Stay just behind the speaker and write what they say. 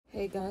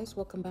Hey guys,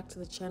 welcome back to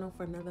the channel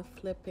for another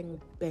flipping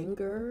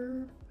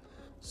banger.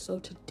 So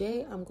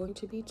today I'm going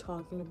to be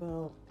talking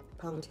about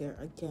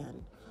Palantir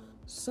again.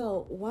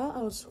 So while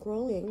I was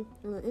scrolling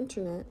on the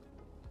internet,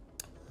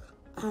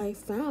 I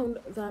found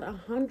that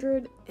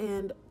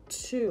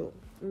 102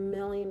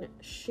 million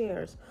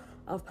shares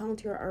of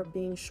Palantir are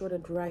being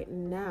shorted right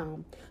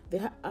now.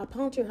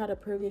 Palantir had a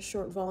previous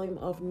short volume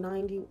of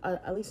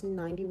at least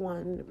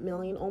 91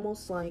 million,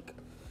 almost like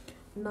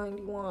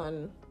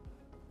 91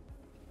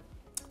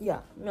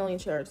 million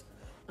shares.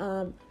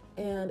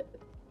 And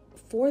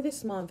for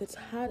this month, it's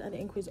had an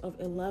increase of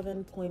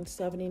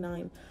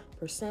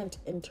 11.79%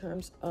 in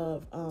terms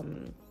of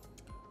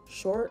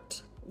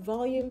short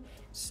volume.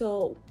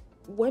 So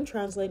when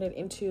translated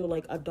into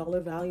like a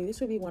dollar value,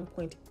 this would be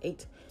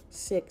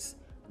 $1.86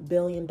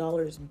 billion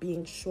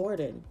being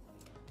shorted.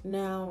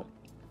 Now,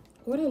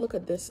 when I look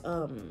at this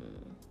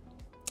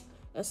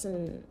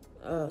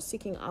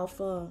Seeking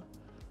Alpha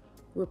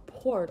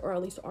report, or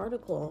at least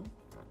article,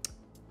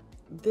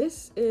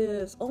 this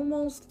is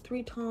almost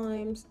 3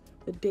 times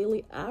the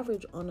daily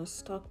average on a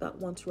stock that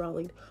once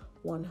rallied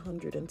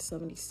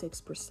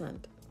 176%.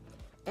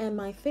 And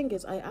my thing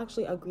is, I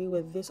actually agree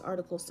with this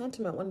article's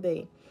sentiment when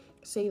they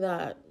say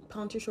that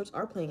Palantir shorts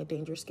are playing a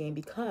dangerous game,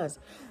 because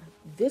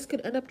this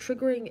could end up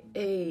triggering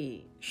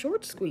a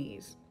short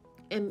squeeze.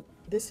 And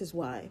this is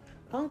why.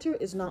 Palantir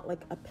is not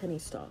like a penny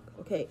stock,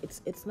 okay?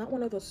 It's not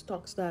one of those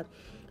stocks that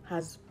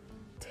has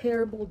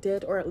terrible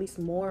debt, or at least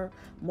more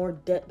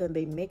debt than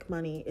they make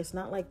money. It's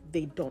not like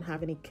they don't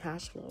have any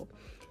cash flow.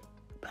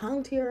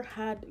 Palantir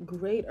had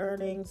great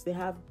earnings, they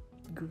have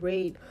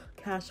great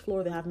cash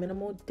flow, they have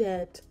minimal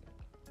debt,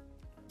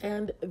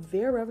 and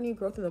their revenue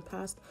growth in the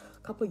past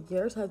couple of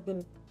years has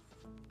been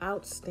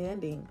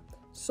outstanding.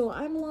 So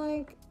I'm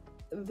like,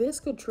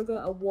 this could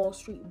trigger a Wall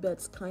Street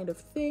bets kind of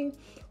thing,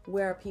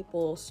 where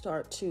people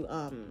start to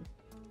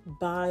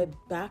buy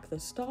back the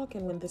stock,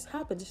 and when this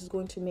happens, this is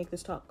going to make the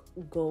stock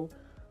go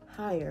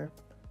higher.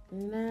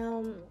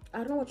 Now, I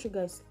don't know what you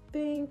guys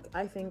think.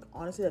 I think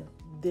honestly that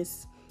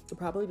the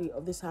probability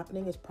of this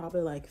happening is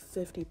probably like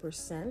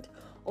 50%.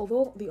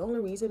 Although the only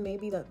reason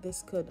maybe that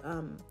this could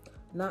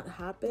not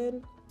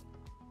happen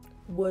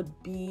would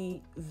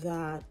be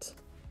that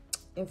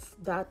if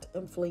that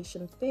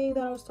inflation thing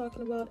that I was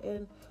talking about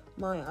in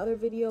my other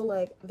video,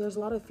 like there's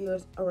a lot of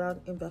fears around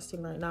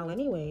investing right now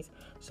anyways.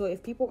 So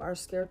if people are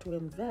scared to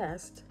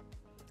invest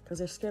because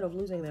they're scared of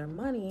losing their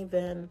money,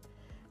 then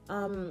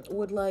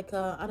would like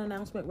an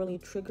announcement really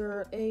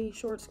trigger a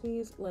short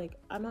squeeze? Like,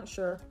 I'm not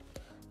sure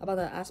about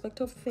that aspect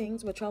of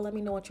things, but y'all let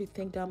me know what you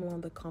think down below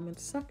in the comment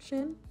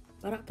section.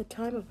 But at the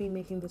time of me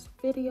making this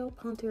video,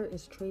 Palantir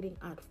is trading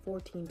at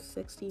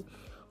 1460,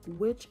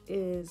 which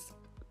is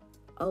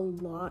a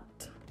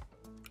lot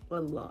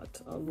lower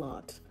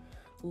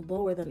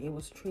than it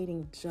was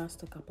trading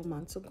just a couple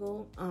months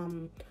ago.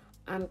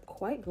 I'm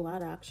quite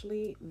glad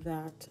actually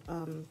that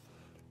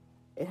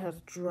it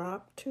has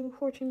dropped to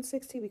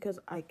 1460, because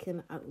I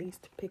can at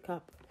least pick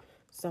up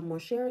some more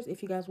shares.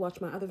 If you guys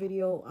watch my other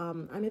video,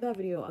 I made that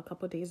video a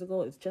couple days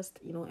ago. It's just,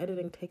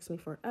 editing takes me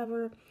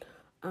forever.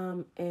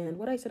 And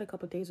what I said a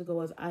couple days ago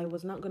was I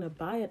was not going to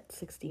buy at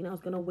 16. I was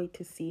going to wait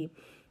to see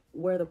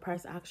where the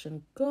price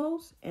action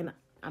goes. And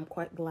I'm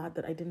quite glad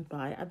that I didn't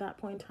buy at that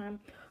point in time,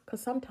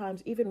 because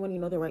sometimes even when you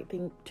know the right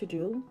thing to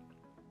do,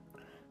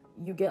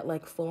 you get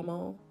like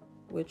FOMO,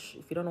 which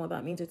if you don't know what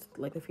that means, it's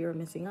like the fear of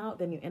missing out.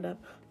 Then you end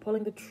up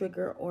pulling the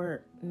trigger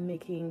or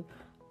making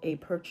a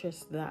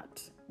purchase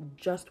that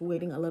just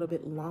waiting a little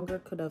bit longer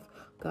could have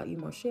got you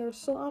more shares.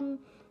 So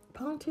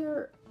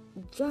Palantir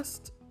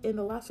just in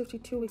the last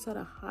 52 weeks had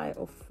a high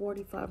of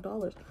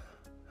 $45,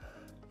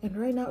 and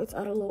right now it's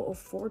at a low of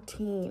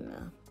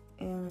 14.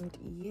 And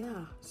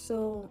yeah,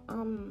 so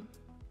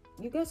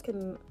you guys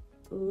can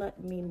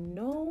let me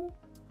know,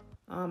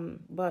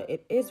 but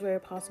it is very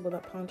possible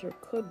that Palantir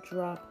could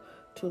drop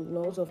to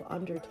lows of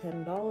under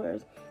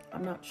 $10.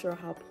 I'm not sure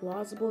how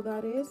plausible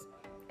that is,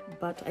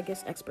 but I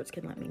guess experts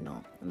can let me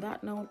know. On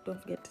that note, don't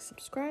forget to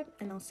subscribe,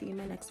 and I'll see you in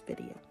my next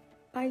video.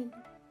 Bye.